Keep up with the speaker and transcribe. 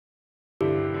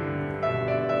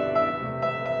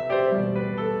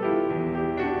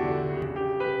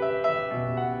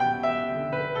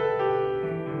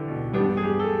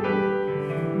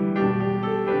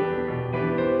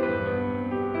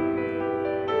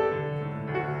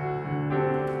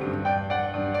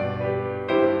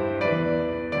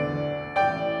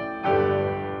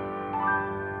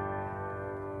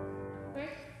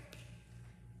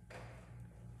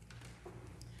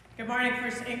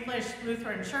First English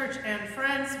Lutheran Church, and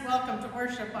friends, welcome to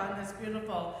worship on this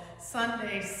beautiful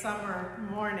Sunday summer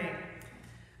morning.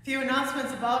 A few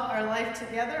announcements about our life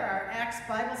together. Our Acts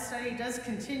Bible study does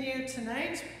continue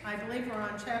tonight. I believe we're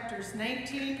on chapters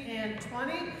 19 and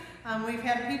 20. We've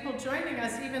had people joining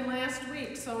us even last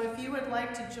week, so if you would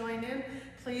like to join in,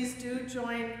 please do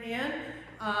join in.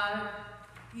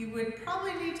 You would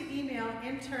probably need to email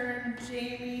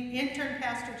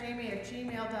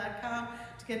internpastorjamie@gmail.com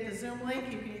to get the Zoom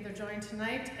link. You can either join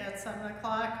tonight at 7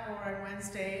 o'clock or on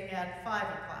Wednesday at 5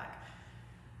 o'clock.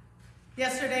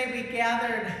 Yesterday we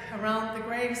gathered around the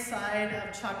graveside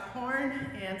of Chuck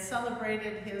Horn and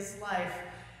celebrated his life.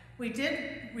 We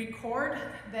did record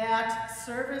that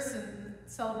service and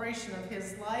celebration of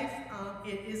his life.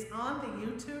 It is on the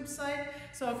YouTube site,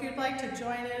 so if you'd like to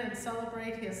join in and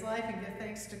celebrate his life and give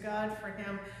thanks to God for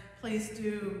him, please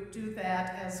do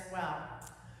that as well.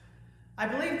 I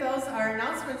believe those are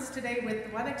announcements today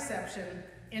with one exception.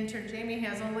 Intern Jamie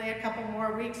has only a couple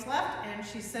more weeks left, and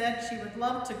she said she would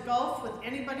love to golf with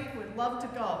anybody who would love to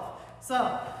golf.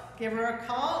 So give her a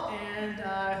call and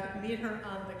meet her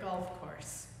on the golf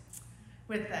course.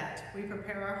 With that, we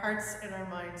prepare our hearts and our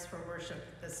minds for worship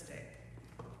this day.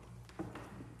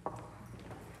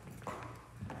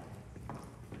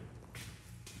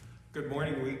 Good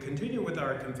morning. We continue with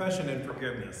our confession and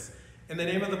forgiveness. In the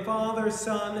name of the Father,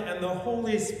 Son, and the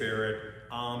Holy Spirit,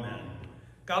 Amen.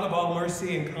 God of all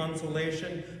mercy and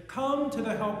consolation, come to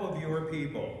the help of your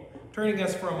people, turning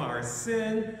us from our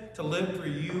sin to live for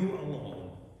you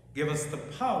alone. Give us the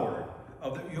power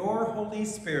of your Holy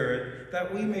Spirit,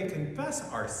 that we may confess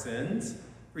our sins,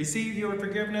 receive your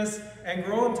forgiveness, and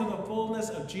grow into the fullness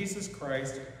of Jesus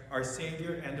Christ, our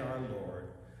Savior and our Lord.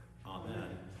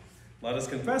 Amen. Let us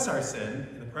confess our sin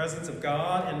in the presence of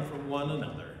God and from one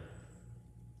another.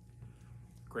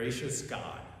 Gracious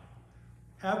God,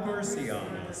 have mercy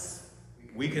on us.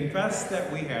 We confess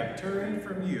that we have turned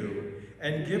from you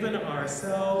and given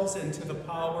ourselves into the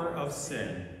power of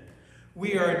sin.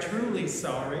 We are truly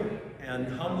sorry and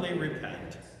humbly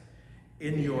repent.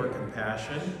 In your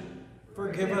compassion,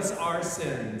 forgive us our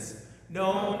sins,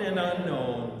 known and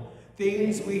unknown,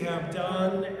 things we have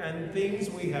done and things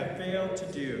we have failed to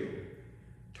do.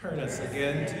 Turn us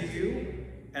again to you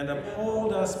and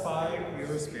uphold us by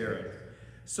your Spirit,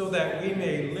 so that we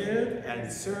may live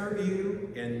and serve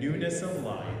you in newness of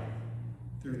life.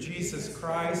 Through Jesus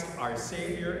Christ, our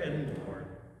Savior and Lord.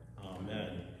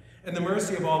 Amen. In the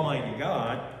mercy of Almighty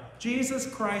God, Jesus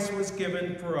Christ was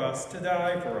given for us to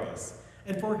die for us,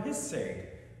 and for his sake,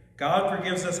 God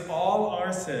forgives us all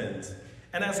our sins.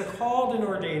 And as a called and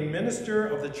ordained minister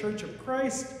of the Church of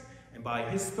Christ, and by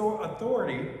his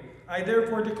authority, I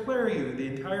therefore declare you the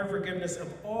entire forgiveness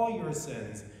of all your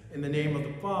sins in the name of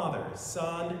the Father,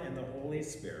 Son, and the Holy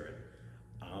Spirit.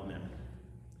 Amen.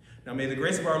 Now may the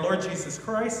grace of our Lord Jesus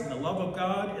Christ and the love of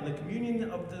God and the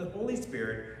communion of the Holy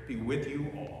Spirit be with you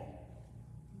all.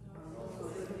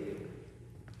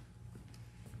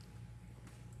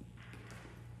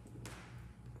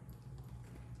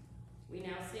 We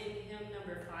now sing hymn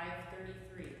number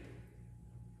 533.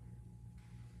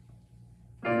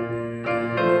 Thank you.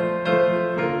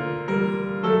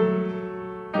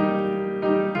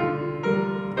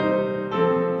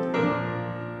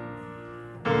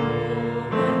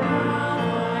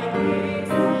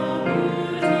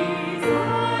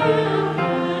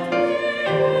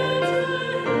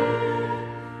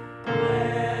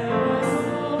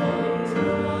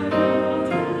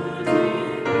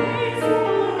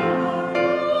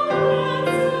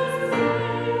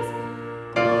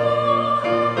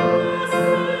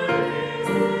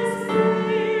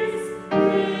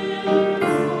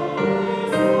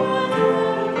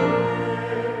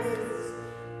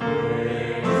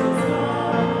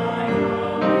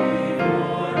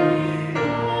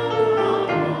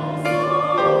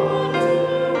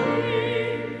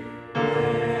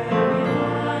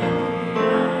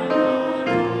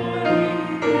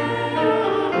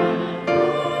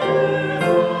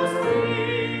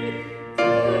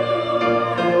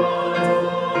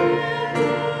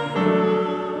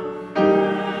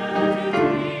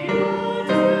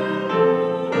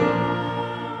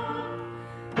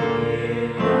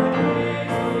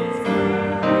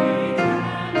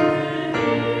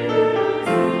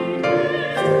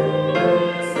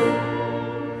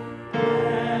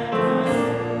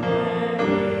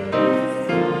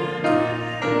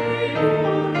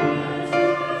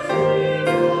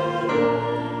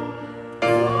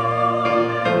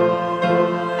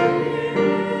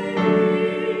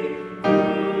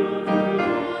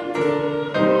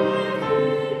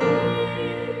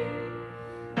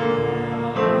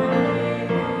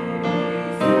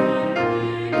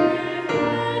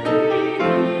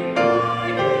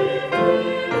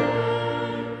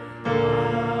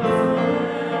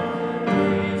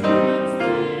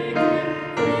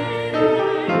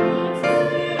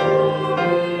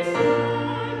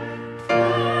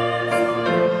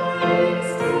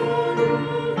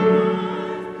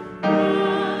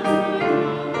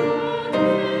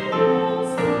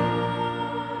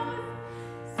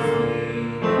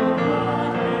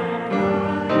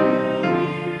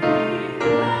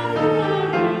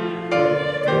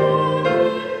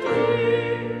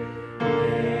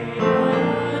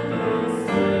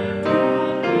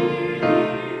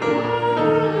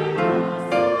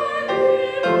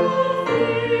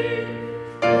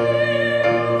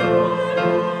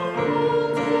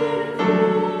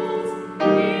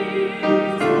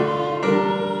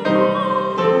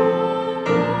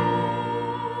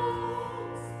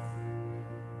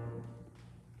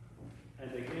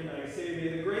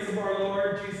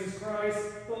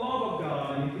 Christ, the love of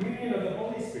God, and the communion of the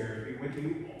Holy Spirit be with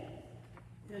you all.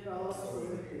 And also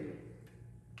with you.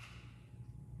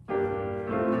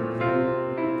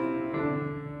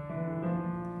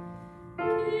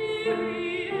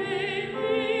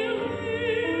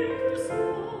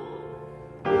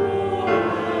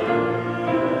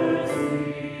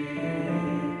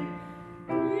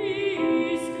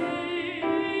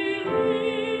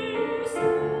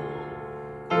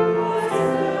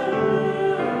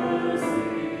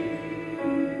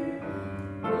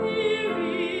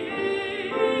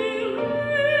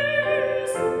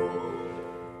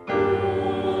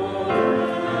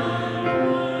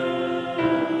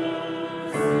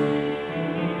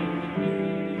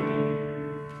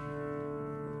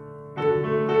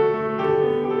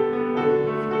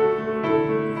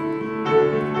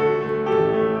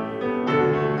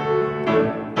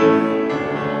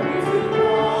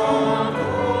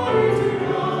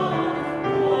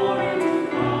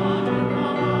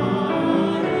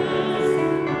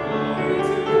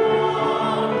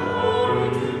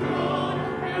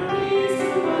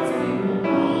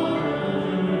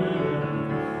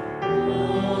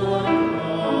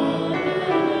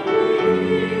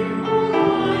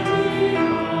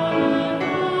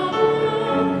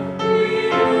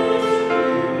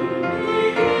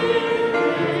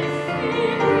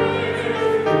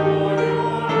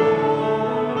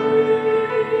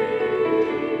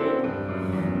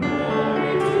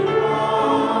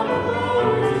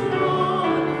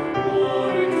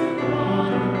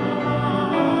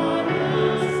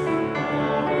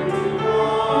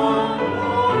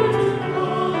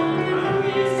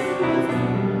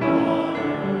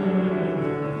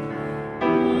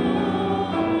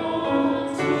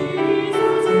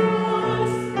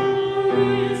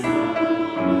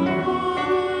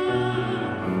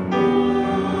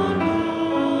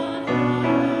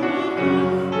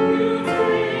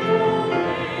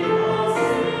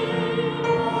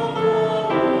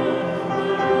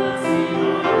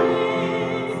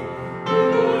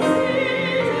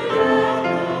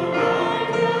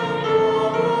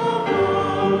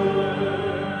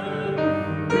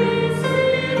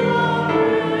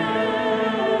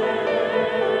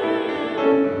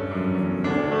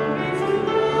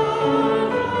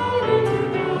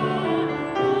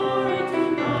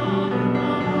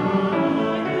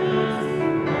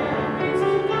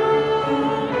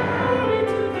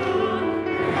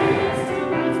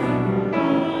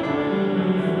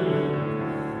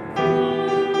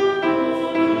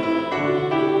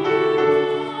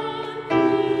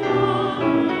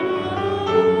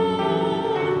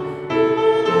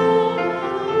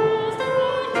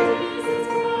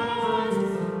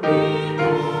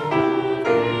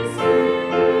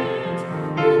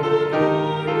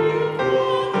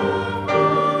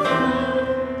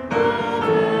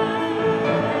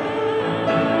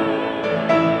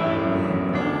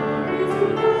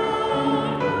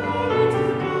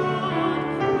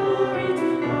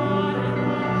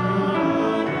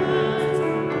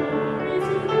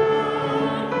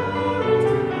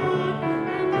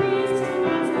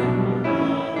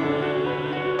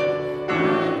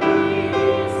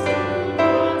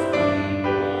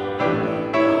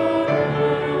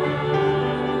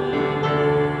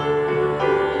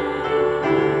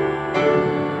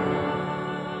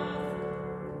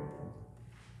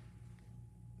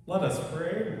 Let us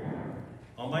pray.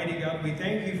 Almighty God, we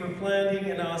thank you for planting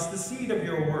in us the seed of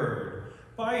your word.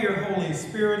 By your Holy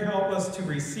Spirit, help us to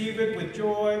receive it with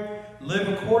joy, live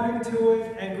according to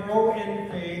it, and grow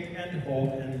in faith and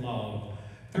hope and love.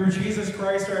 Through Jesus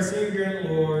Christ, our Savior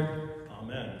and Lord.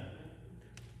 Amen.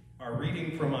 Our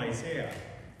reading from Isaiah.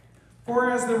 For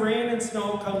as the rain and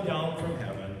snow come down from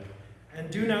heaven,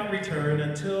 and do not return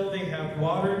until they have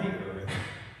watered the earth,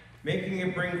 making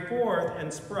it bring forth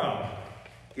and sprout,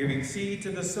 giving seed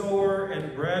to the sower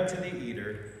and bread to the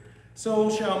eater, so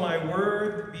shall my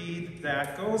word be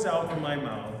that goes out from my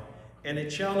mouth, and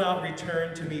it shall not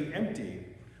return to me empty,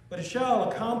 but it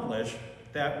shall accomplish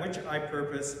that which I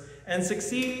purpose, and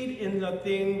succeed in the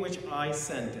thing which I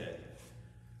sent it.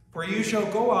 For you shall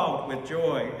go out with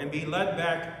joy, and be led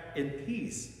back in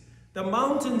peace. The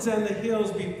mountains and the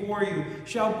hills before you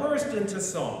shall burst into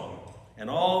song, and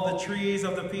all the trees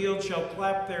of the field shall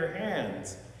clap their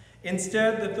hands.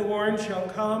 Instead, the thorn shall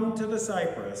come to the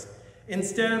cypress.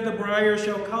 Instead, the briar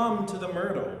shall come to the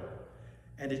myrtle.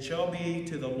 And it shall be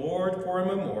to the Lord for a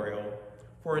memorial,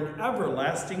 for an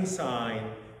everlasting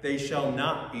sign. They shall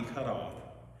not be cut off.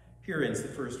 Here ends the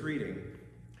first reading.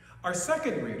 Our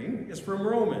second reading is from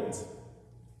Romans.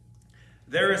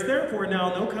 There is therefore now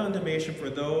no condemnation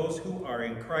for those who are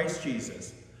in Christ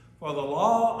Jesus. For the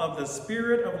law of the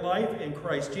Spirit of life in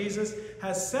Christ Jesus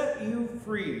has set you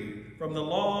free from the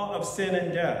law of sin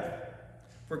and death.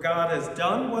 For God has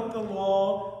done what the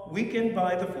law, weakened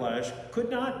by the flesh,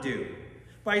 could not do,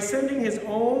 by sending his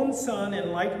own Son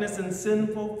in likeness and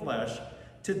sinful flesh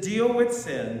to deal with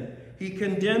sin. He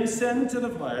condemned sin to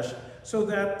the flesh so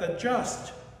that the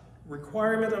just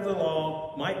requirement of the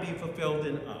law might be fulfilled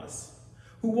in us,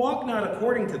 who walk not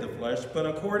according to the flesh, but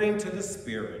according to the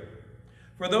Spirit.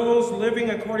 For those living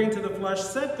according to the flesh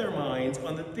set their minds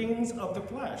on the things of the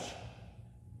flesh.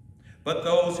 But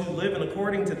those who live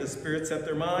according to the Spirit set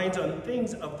their minds on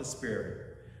things of the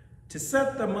Spirit. To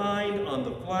set the mind on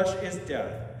the flesh is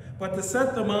death, but to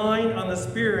set the mind on the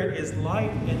Spirit is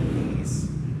life and peace.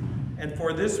 And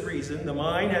for this reason, the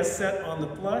mind has set on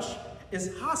the flesh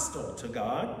is hostile to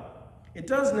God. It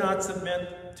does not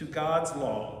submit to God's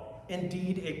law.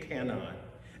 Indeed, it cannot.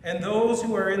 And those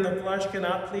who are in the flesh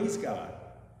cannot please God.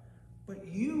 But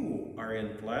you are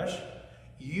in flesh.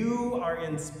 You are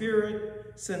in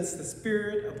spirit, since the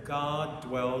Spirit of God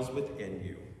dwells within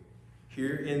you.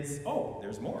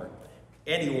 There's more.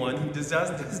 Anyone who does not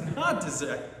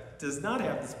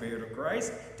have the Spirit of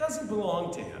Christ doesn't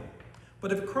belong to him.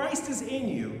 But if Christ is in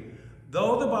you,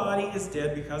 though the body is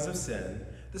dead because of sin,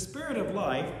 the Spirit of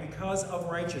life because of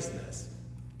righteousness.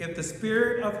 If the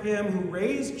Spirit of him who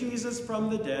raised Jesus from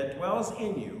the dead dwells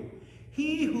in you,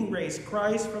 he who raised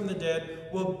Christ from the dead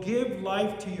will give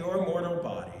life to your mortal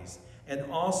bodies, and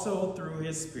also through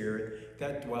his Spirit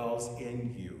that dwells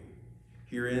in you.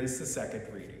 Here ends the second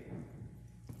reading.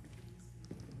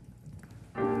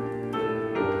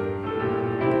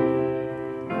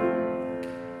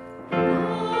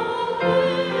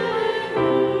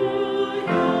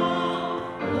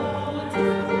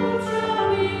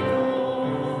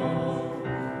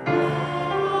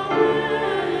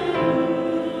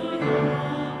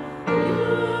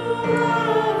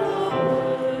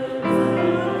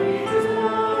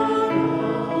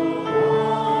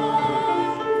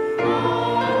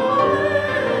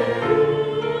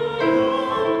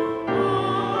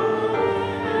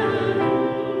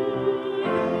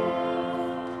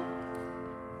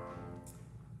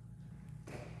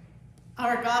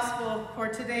 Our gospel for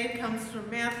today comes from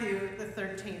Matthew, the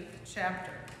 13th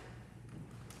chapter.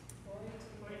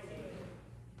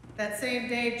 That same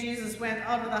day, Jesus went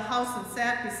out of the house and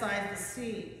sat beside the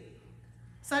sea.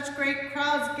 Such great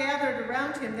crowds gathered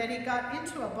around him that he got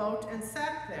into a boat and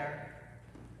sat there,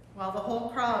 while the whole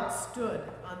crowd stood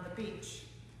on the beach.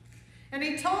 And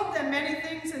he told them many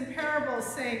things in parables,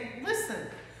 saying, "Listen,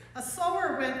 a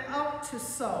sower went out to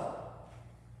sow.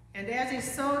 And as he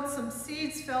sowed, some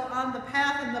seeds fell on the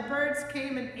path, and the birds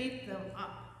came and ate them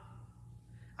up.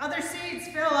 Other seeds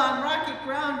fell on rocky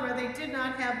ground where they did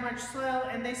not have much soil,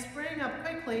 and they sprang up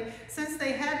quickly, since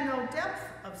they had no depth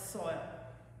of soil.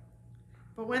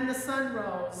 But when the sun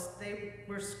rose, they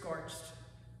were scorched.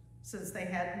 Since they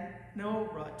had no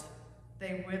root,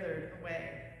 they withered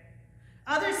away.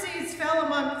 Other seeds fell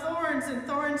among thorns, and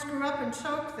thorns grew up and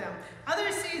choked them. Other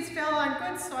seeds fell on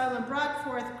good soil and brought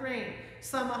forth grain,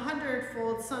 some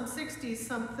 100-fold, some 60,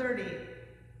 some 30.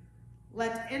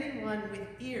 Let anyone with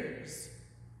ears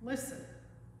listen.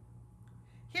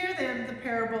 Hear then the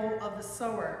parable of the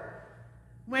sower.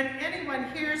 When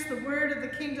anyone hears the word of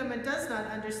the kingdom and does not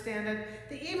understand it,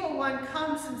 the evil one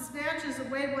comes and snatches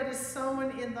away what is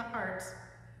sown in the heart.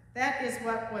 That is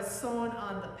what was sown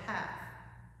on the path.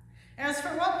 As for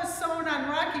what was sown on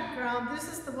rocky ground,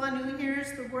 this is the one who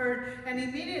hears the word and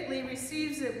immediately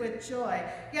receives it with joy.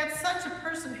 Yet such a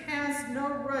person has no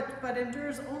root, but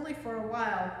endures only for a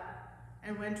while.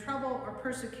 And when trouble or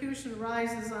persecution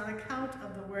arises on account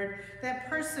of the word, that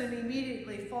person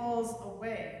immediately falls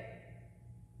away.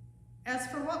 As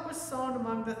for what was sown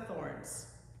among the thorns,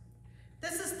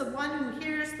 this is the one who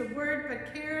hears the word,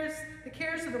 but the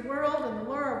cares of the world and the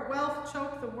lure of wealth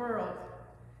choke the world,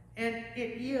 and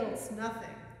it yields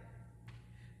nothing.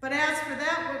 But as for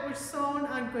that what was sown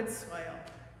on good soil,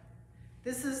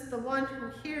 this is the one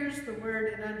who hears the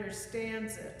word and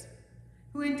understands it,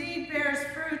 who indeed bears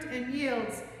fruit and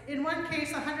yields, in one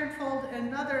case 100-fold, in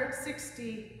another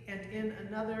 60, and in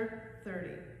another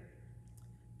 30.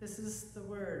 This is the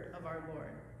word of our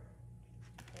Lord.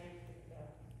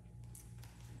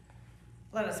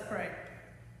 Let us pray.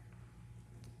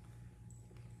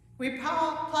 We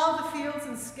plow the fields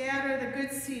and scatter the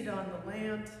good seed on the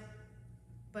land,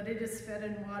 but it is fed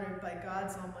and watered by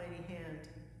God's almighty hand,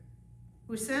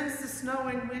 who sends the snow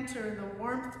in winter and the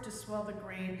warmth to swell the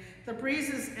grain, the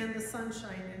breezes and the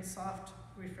sunshine in soft,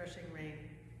 refreshing rain.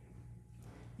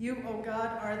 You, O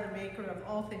God, are the maker of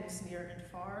all things near and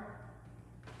far.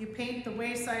 You paint the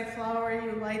wayside flower,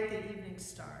 you light the evening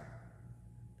star.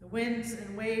 winds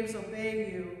and waves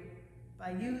obey you.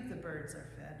 By you the birds are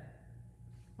fed.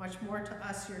 Much more to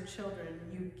us, your children,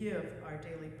 you give our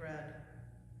daily bread.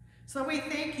 So we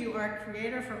thank you, our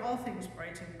Creator, for all things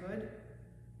bright and good.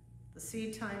 The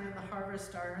seed time and the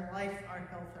harvest, our life, our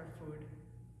health, our food.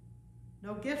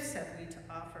 No gifts have we to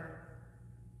offer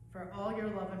for all your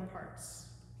love imparts,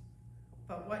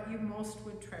 but what you most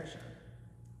would treasure,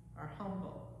 our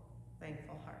humble,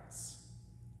 thankful hearts.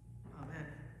 Amen.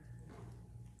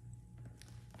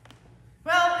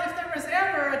 Well, if there was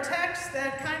ever a text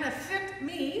that kind of fit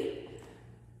me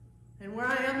and where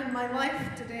I am in my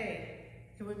life today,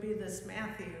 it would be this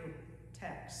Matthew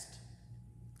text.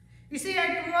 You see,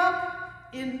 I grew up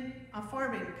in a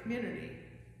farming community.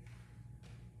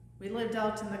 We lived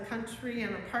out in the country in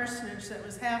a parsonage that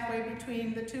was halfway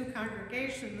between the two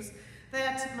congregations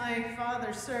that my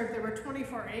father served. There were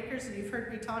 24 acres, and you've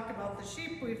heard me talk about the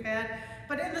sheep we've had,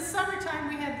 but in the summertime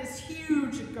we had this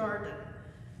huge garden.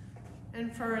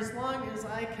 And for as long as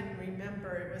I can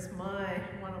remember, it was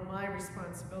one of my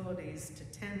responsibilities to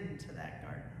tend to that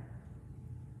garden.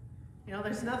 You know,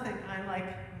 there's nothing I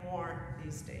like more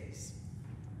these days,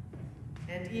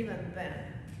 and even then,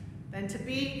 than to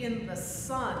be in the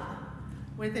sun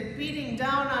with it beating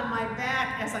down on my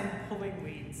back as I'm pulling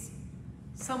weeds.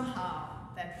 Somehow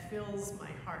that fills my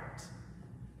heart.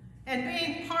 And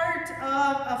being part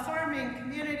of a farming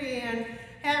community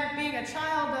and being a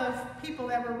child of people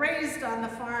that were raised on the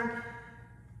farm,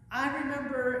 I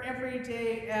remember every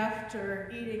day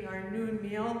after eating our noon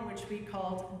meal, which we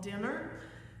called dinner,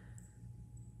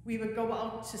 we would go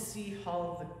out to see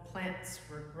how the plants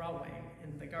were growing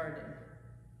in the garden.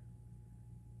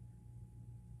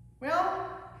 Well,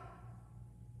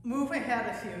 move ahead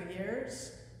a few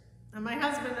years, and my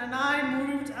husband and I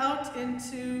moved out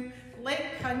into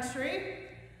lake country,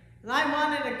 and I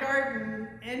wanted a garden,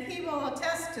 and he will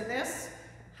attest to this,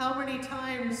 how many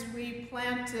times we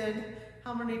planted,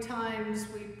 how many times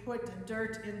we put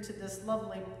dirt into this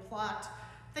lovely plot.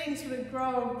 Things would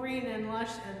grow green and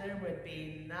lush, and there would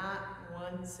be not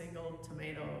one single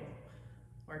tomato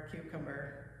or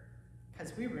cucumber,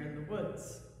 because we were in the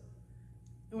woods.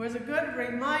 It was a good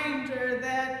reminder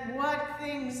that what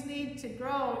things need to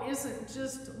grow isn't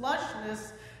just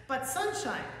lushness, but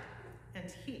sunshine and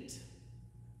heat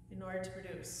in order to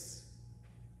produce.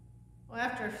 Well,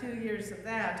 after a few years of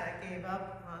that, I gave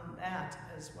up on that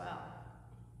as well.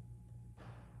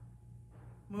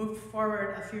 Moved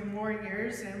forward a few more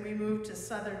years, and we moved to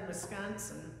southern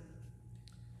Wisconsin.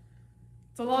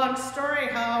 It's a long story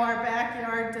how our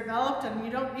backyard developed, and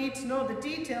you don't need to know the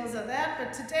details of that,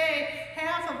 but today,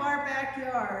 half of our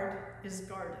backyard is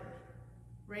garden,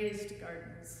 raised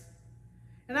gardens.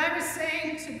 And I was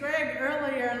saying to Greg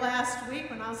earlier last week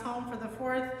when I was home for the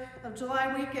 4th of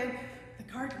July weekend, the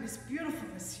garden is beautiful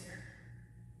this year.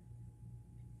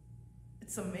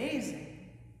 It's amazing.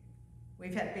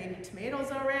 We've had baby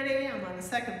tomatoes already. I'm on the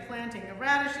second planting of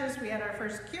radishes. We had our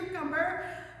first cucumber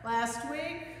last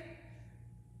week.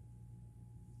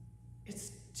 It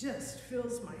just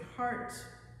fills my heart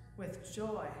with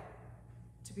joy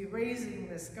to be raising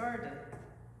this garden.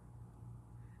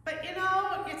 But you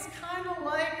know, it's kind of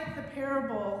like the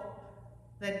parable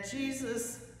that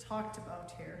Jesus talked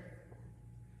about here.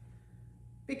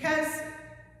 Because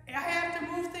I have to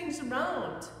move things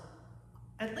around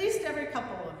at least every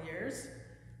couple of years,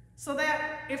 so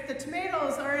that if the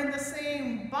tomatoes are in the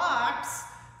same box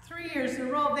 3 years in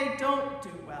a row, they don't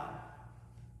do well.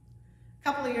 A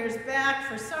couple of years back,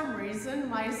 for some reason,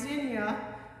 my zinnia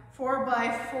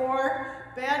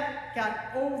 4x4 bed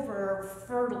got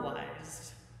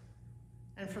over-fertilized.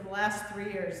 And for the last 3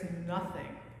 years,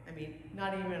 nothing, I mean,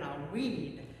 not even a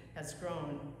weed has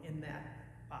grown in that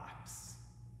box.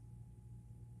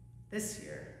 This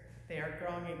year, they are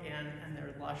growing again, and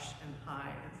they're lush and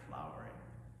high and flowering.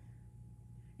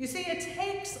 You see, it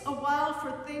takes a while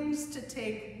for things to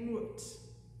take root.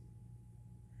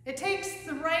 It takes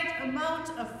the right amount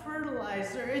of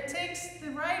fertilizer. It takes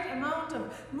the right amount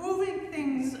of moving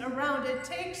things around. It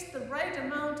takes the right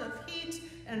amount of heat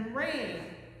and rain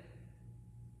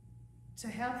to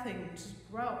have things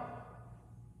grow.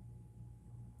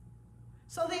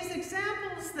 So these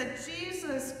examples that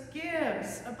Jesus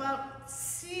gives about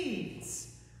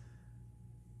seeds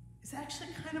is actually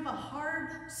kind of a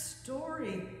hard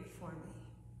story for me.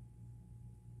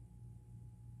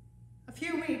 A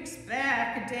few weeks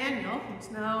back, Daniel, who's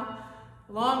now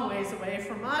a long ways away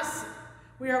from us,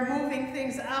 we are moving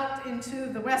things out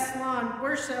into the West Lawn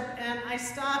worship, and I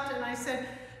stopped and I said,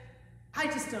 I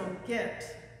just don't get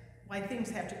why things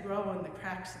have to grow in the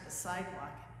cracks of the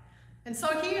sidewalk. And so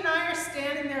he and I are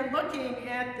standing there looking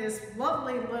at this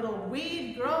lovely little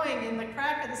weed growing in the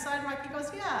crack of the sidewalk. He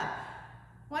goes, yeah,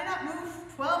 why not move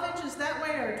 12 inches that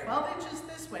way or 12 inches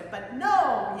this way? But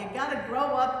no, you gotta grow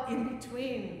up in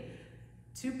between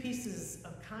two pieces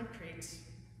of concrete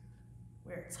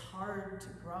where it's hard to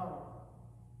grow.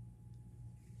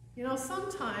 You know,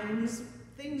 sometimes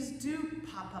things do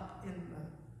pop up in the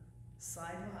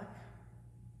sidewalk.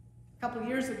 A couple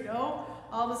years ago,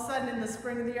 all of a sudden in the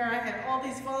spring of the year, I had all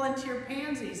these volunteer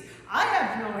pansies. I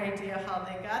have no idea how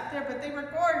they got there, but they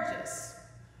were gorgeous.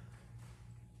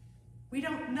 We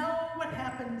don't know what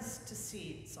happens to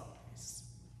seeds always.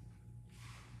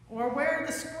 Or where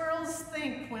the squirrels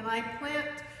think when I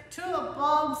plant tulip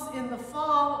bulbs in the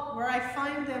fall, where I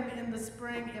find them in the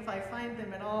spring, if I find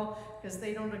them at all, because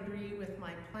they don't agree with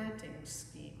my planting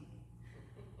scheme.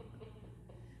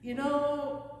 You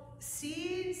know,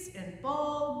 seeds and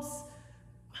bulbs,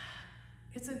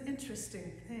 it's an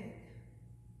interesting thing.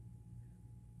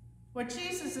 What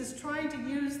Jesus is trying to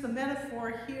use the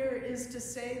metaphor here is to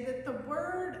say that the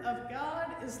Word of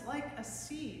God is like a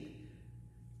seed.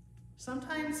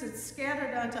 Sometimes it's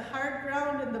scattered onto hard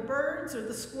ground and the birds or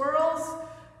the squirrels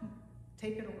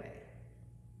take it away.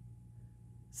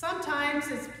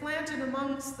 Sometimes it's planted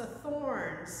amongst the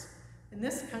thorns. In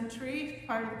this country,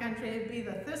 part of the country, it'd be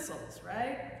the thistles,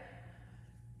 right?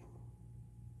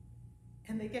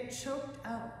 And they get choked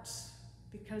out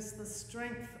because the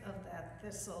strength of that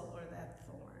thistle or that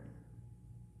thorn.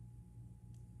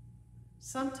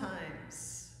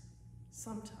 Sometimes,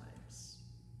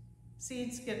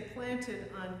 seeds get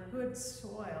planted on good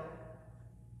soil,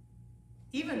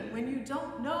 even when you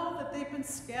don't know that they've been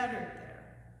scattered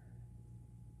there,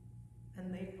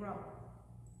 and they grow.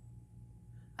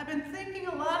 I've been thinking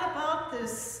a lot about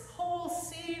this whole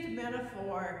seed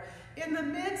metaphor in the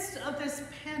midst of this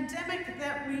pandemic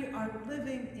that we are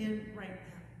living in right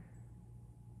now.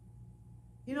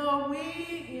 You know, we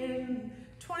in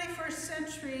 21st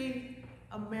century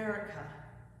America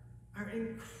are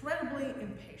incredibly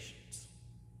impatient.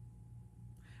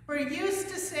 We're used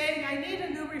to saying, I need a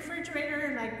new refrigerator,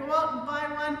 and I go out and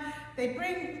buy one. They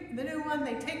bring the new one,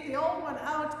 they take the old one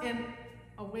out, and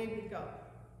away we go.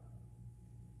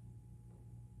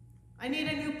 I need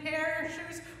a new pair of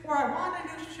shoes, or I want a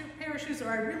new pair of shoes, or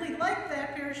I really like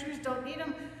that pair of shoes, don't need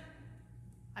them.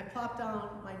 I plop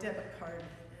down my debit card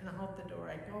and out the door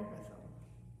I go with them.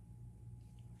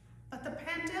 But the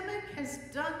pandemic has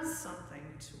done something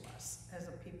to us as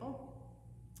a people.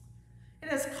 It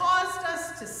has caused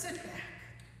us to sit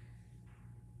back,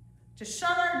 to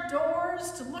shut our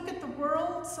doors, to look at the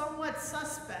world somewhat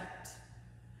suspect.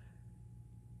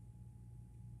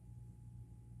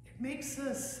 It makes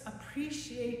us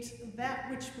appreciate that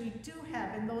which we do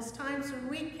have in those times when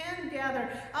we can gather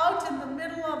out in the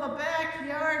middle of a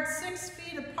backyard, 6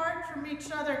 feet apart from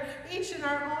each other, each in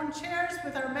our own chairs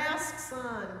with our masks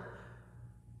on,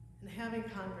 and having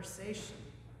conversation.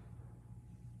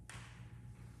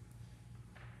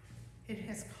 It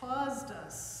has caused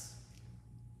us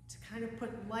to kind of put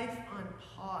life on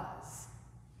pause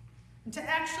and to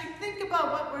actually think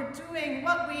about what we're doing,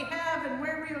 what we have, and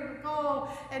where we will go,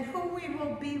 and who we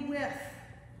will be with.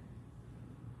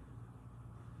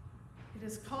 It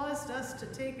has caused us to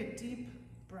take a deep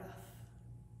breath.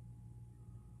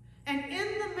 And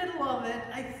in the middle of it,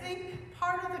 I think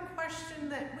part of the question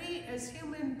that we as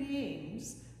human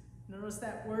beings, notice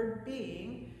that word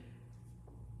being,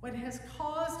 what has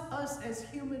caused us as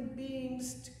human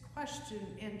beings to question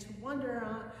and to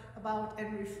wonder about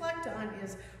and reflect on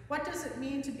is, what does it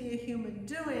mean to be a human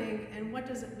doing, and what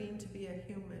does it mean to be a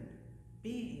human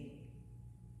being?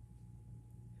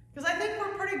 Because I think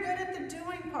we're pretty good at the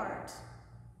doing part.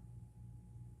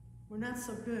 We're not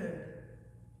so good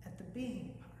at the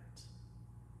being part.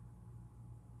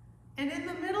 And in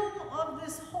the middle of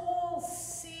this whole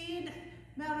seed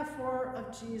metaphor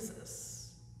of Jesus,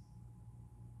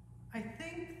 I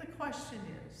think the question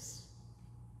is,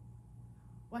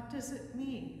 what does it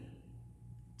mean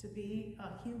to be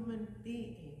a human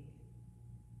being?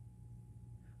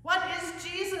 What is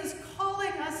Jesus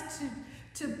calling us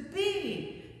to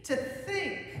be, to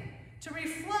think, to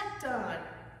reflect on,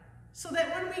 so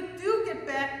that when we do get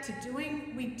back to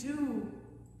doing, we do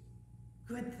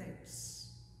good things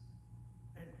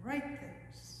and right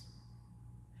things?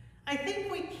 I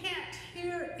think we can't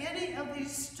hear any of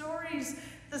these stories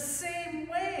the same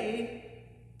way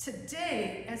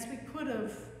today as we could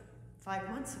have 5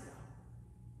 months ago.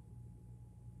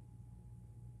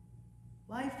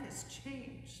 Life has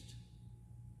changed.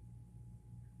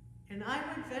 And I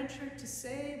would venture to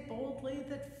say boldly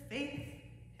that faith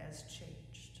has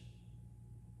changed.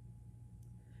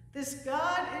 This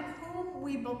God in whom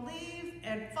we believe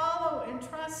and follow and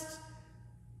trust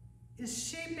is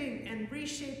shaping and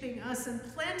reshaping us and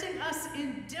planting us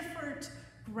in different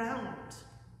ground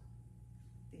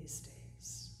these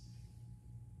days.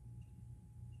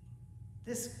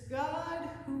 This God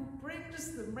who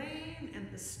brings the rain and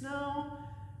the snow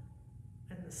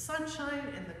and the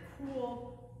sunshine and the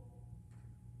cool.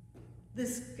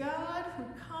 This God who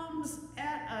comes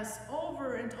at us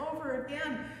over and over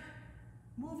again,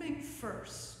 moving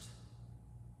first.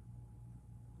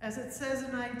 As it says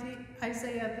in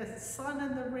Isaiah, the sun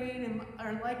and the rain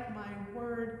are like my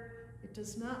word. It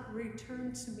does not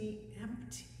return to me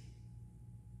empty.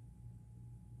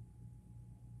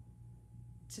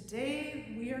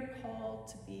 Today, we are called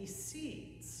to be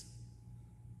seeds.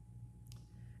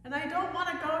 And I don't want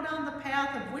to go down the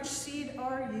path of which seed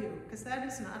are you, because that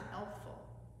is not helpful.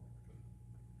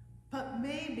 But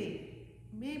maybe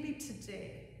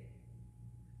today,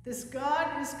 this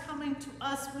God is coming to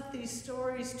us with these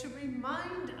stories to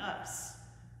remind us,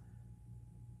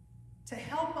 to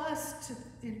help us to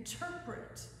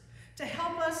interpret, to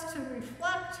help us to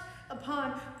reflect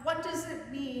upon what does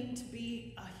it mean to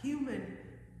be a human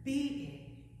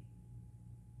being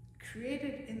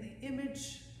created in the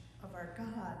image of our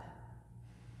God,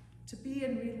 to be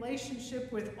in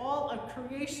relationship with all of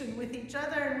creation, with each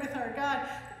other and with our God.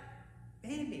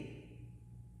 Maybe,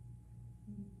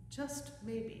 just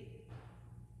maybe,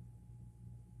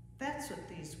 that's what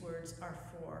these words are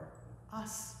for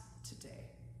us today.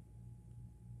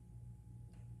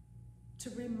 To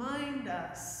remind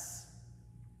us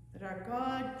that our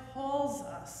God calls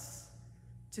us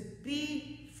to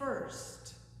be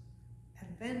first and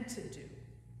then to do.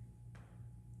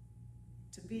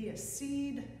 To be a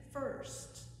seed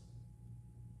first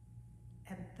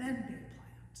and then be a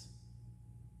plant.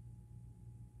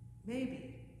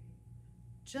 Maybe,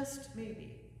 just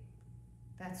maybe,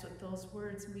 that's what those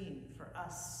words mean for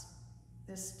us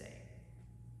this day.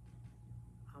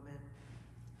 Amen.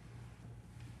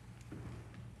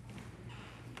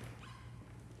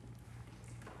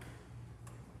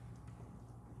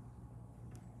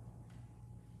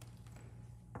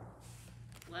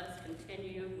 Let us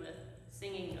continue with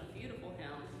singing a beautiful hymn,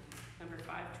 number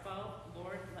 512,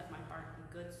 Lord, Let My Heart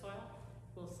Be Good Soil.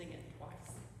 We'll sing it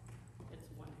twice. It's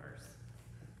one verse.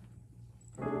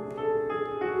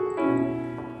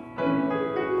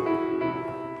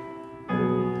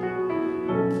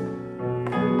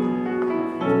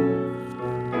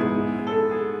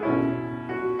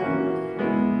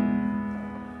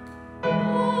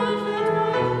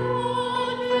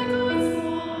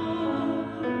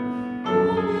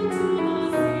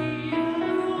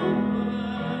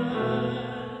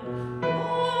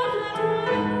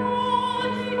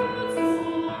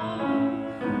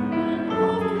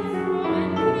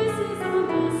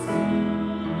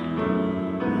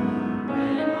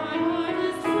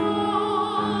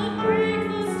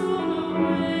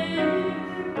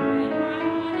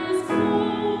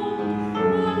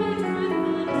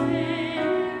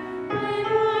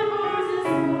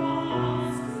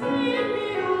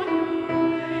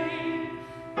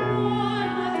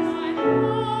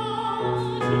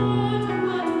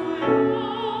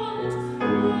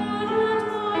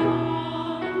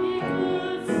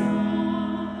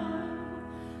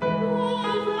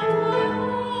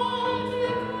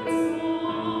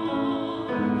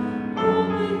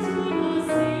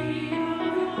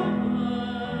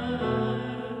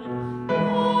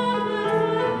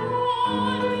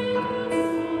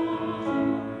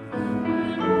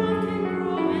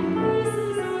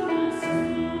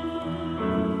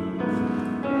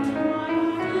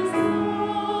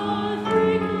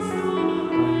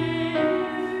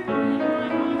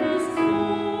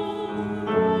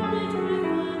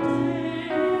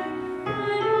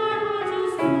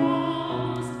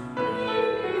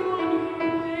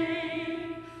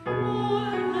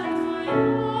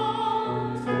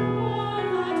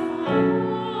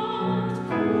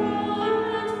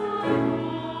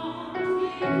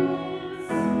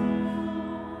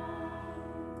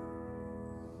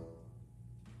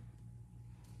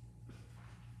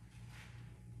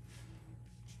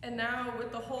 And now,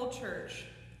 with the whole church,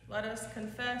 let us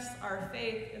confess our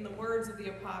faith in the words of the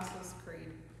Apostles'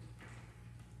 Creed.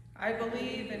 I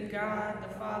believe in God,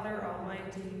 the Father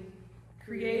Almighty,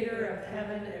 creator of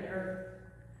heaven and earth.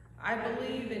 I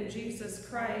believe in Jesus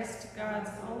Christ, God's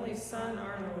only Son,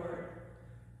 our Lord,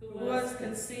 who was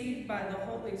conceived by the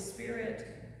Holy Spirit,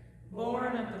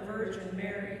 born of the Virgin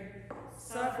Mary,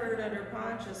 suffered under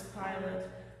Pontius Pilate,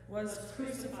 was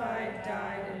crucified,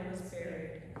 died, and was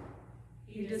buried.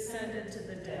 He descended to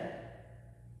the dead.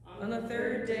 On the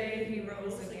third day he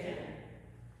rose again.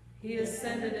 He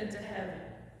ascended into heaven.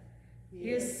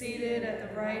 He is seated at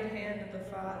the right hand of the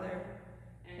Father,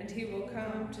 and he will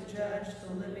come to judge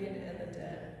the living and the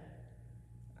dead.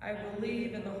 I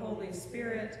believe in the Holy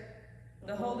Spirit,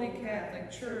 the Holy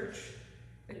Catholic Church,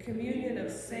 the communion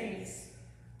of saints,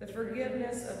 the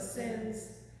forgiveness of sins,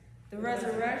 the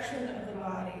resurrection of the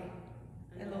body,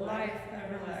 and the life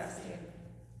everlasting.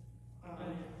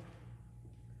 Amen.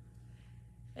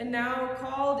 And now,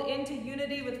 called into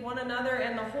unity with one another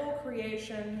and the whole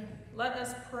creation, let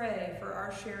us pray for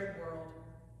our shared world.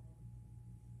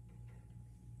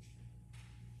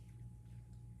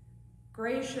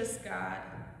 Gracious God,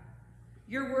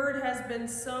 your word has been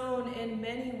sown in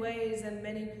many ways and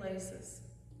many places.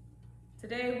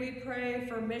 Today we pray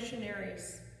for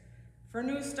missionaries, for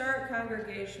New Start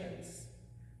congregations,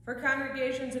 for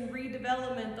congregations in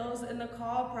redevelopment, those in the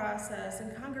call process,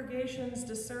 and congregations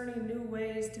discerning new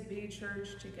ways to be church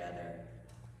together.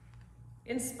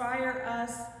 Inspire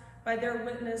us by their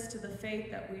witness to the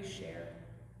faith that we share.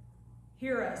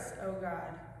 Hear us, O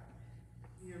God.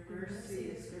 Your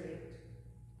mercy is great.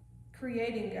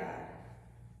 Creating God,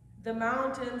 the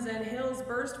mountains and hills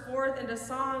burst forth into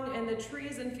song, and the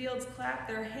trees and fields clap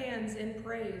their hands in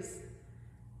praise.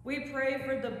 We pray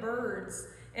for the birds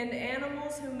and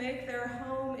animals who make their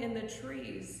home in the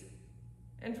trees,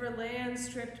 and for land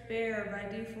stripped bare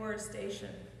by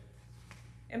deforestation.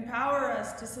 Empower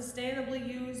us to sustainably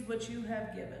use what you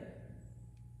have given.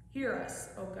 Hear us,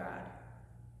 O God.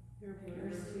 Your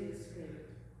mercy is great.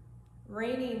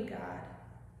 Reigning God,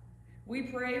 we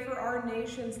pray for our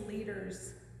nation's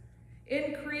leaders.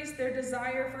 Increase their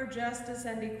desire for justice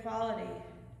and equality.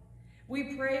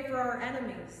 We pray for our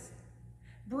enemies.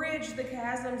 Bridge the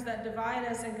chasms that divide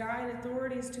us and guide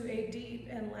authorities to a deep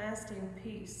and lasting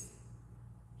peace.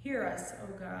 Hear us,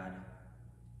 O God.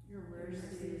 Your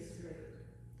mercy is great.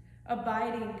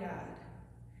 Abiding God,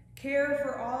 care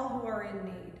for all who are in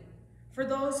need. For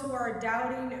those who are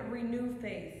doubting, renew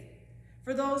faith.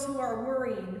 For those who are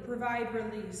worrying, provide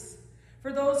release.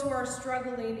 For those who are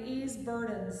struggling, ease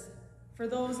burdens. For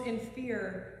those in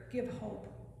fear, give hope.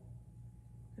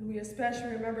 And we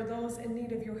especially remember those in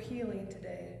need of your healing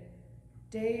today.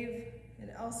 Dave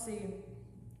and Elsie,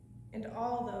 and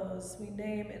all those we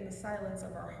name in the silence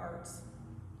of our hearts.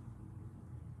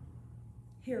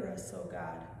 Hear us, O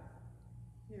God.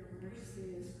 Your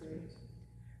mercy is great.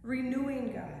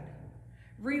 Renewing God,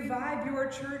 revive your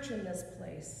church in this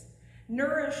place.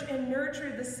 Nourish and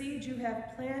nurture the seed you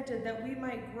have planted that we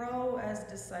might grow as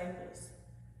disciples.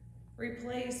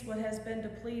 Replace what has been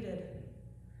depleted.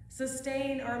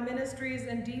 Sustain our ministries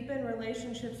and deepen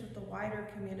relationships with the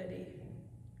wider community.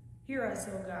 Hear us,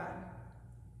 O God.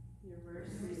 Your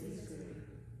mercy is great.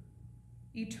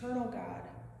 Eternal God,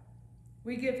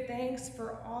 we give thanks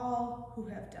for all who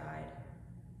have died.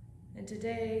 And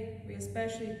today, we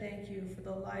especially thank you for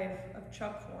the life of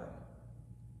Chuck Horn.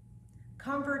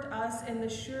 Comfort us in the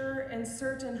sure and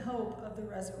certain hope of the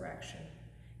resurrection.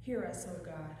 Hear us, O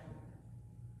God.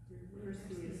 Your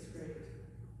mercy is great.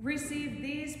 Receive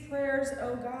these prayers,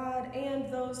 O God,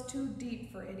 and those too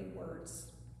deep for any words.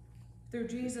 Through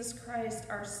Jesus Christ,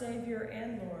 our Savior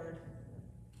and Lord.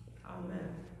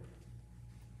 Amen.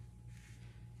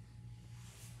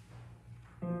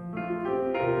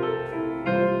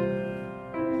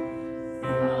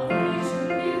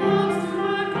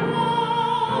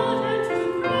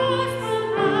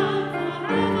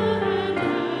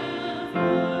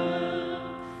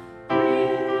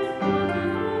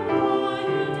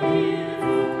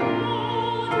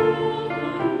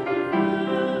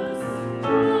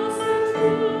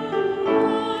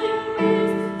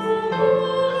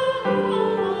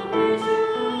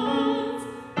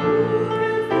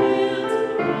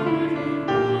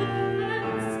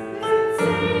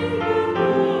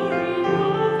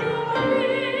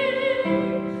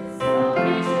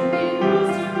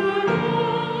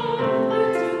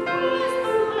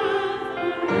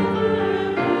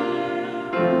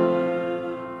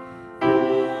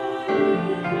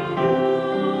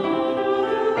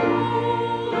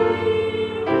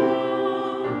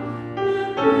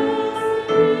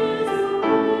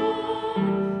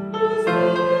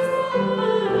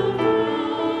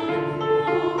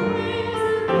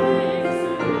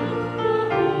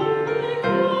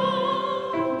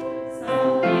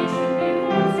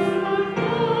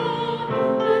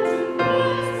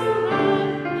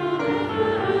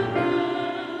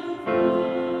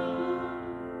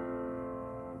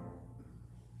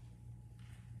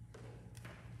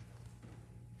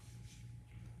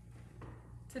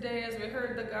 Today, as we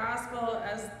heard the gospel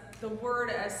as the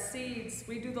word as seeds,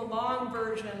 we do the long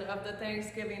version of the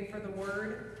Thanksgiving for the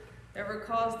word. that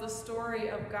recalls the story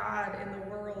of God in the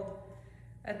world.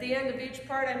 At the end of each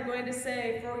part, I'm going to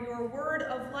say, "For your word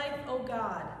of life, O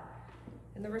God."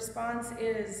 And the response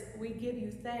is, "We give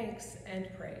you thanks and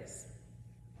praise."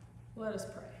 Let us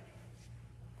pray.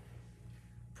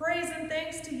 Praise and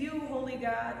thanks to you, holy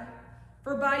God,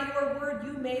 for by your word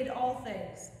you made all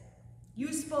things.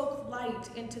 You spoke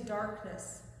light into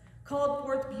darkness, called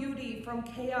forth beauty from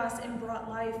chaos, and brought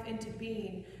life into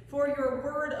being. For your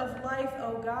word of life,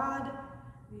 O God,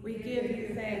 we give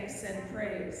you thanks and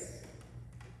praise.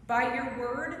 By your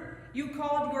word, you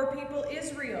called your people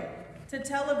Israel to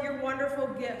tell of your wonderful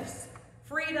gifts,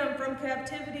 freedom from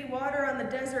captivity, water on the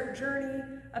desert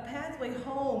journey, a pathway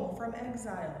home from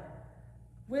exile,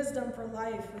 wisdom for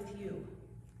life with you.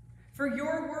 For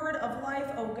your word of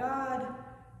life, O God,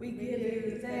 we give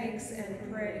you thanks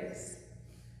and praise.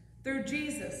 Through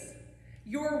Jesus,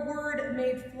 your word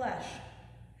made flesh,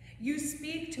 you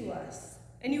speak to us,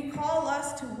 and you call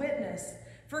us to witness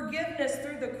forgiveness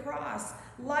through the cross,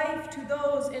 life to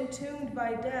those entombed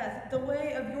by death, the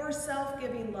way of your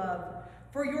self-giving love.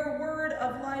 For your word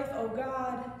of life, O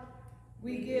God,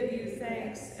 we give you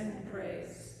thanks and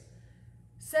praise.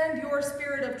 Send your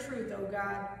spirit of truth, O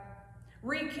God.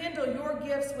 Rekindle your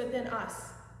gifts within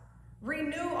us.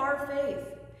 Renew our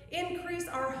faith. Increase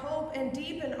our hope and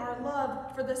deepen our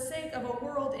love for the sake of a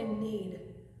world in need.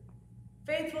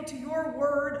 Faithful to your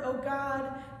word, O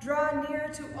God, draw near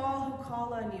to all who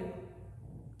call on you.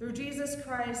 Through Jesus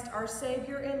Christ, our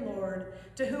Savior and Lord,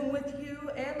 to whom with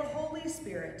you and the Holy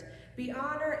Spirit be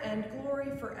honor and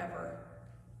glory forever.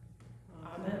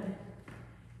 Amen.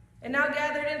 And now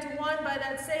gathered into one by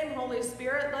that same Holy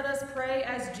Spirit, let us pray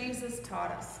as Jesus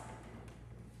taught us.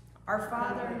 Our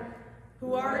Father,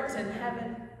 who art in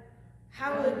heaven,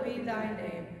 hallowed be thy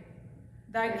name.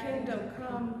 Thy kingdom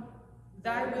come,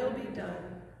 thy will be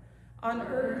done, on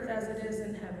earth as it is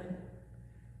in heaven.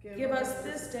 Give us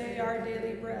this day our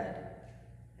daily bread,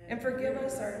 and forgive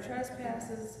us our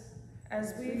trespasses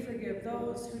as we forgive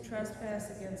those who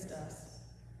trespass against us.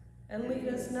 And lead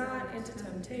us not into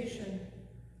temptation,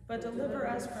 but deliver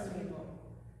us from evil.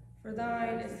 For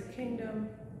thine is the kingdom,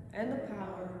 and the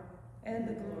power, and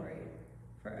the glory,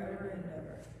 forever and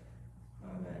ever.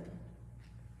 Amen.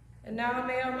 And now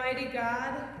may Almighty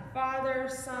God, Father,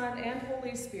 Son, and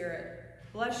Holy Spirit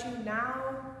bless you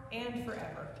now and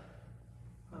forever.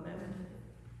 Amen.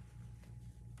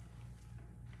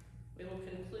 We will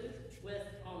conclude with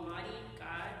Almighty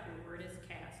God, your word is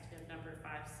cast, hymn number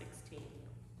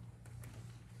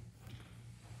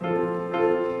 516.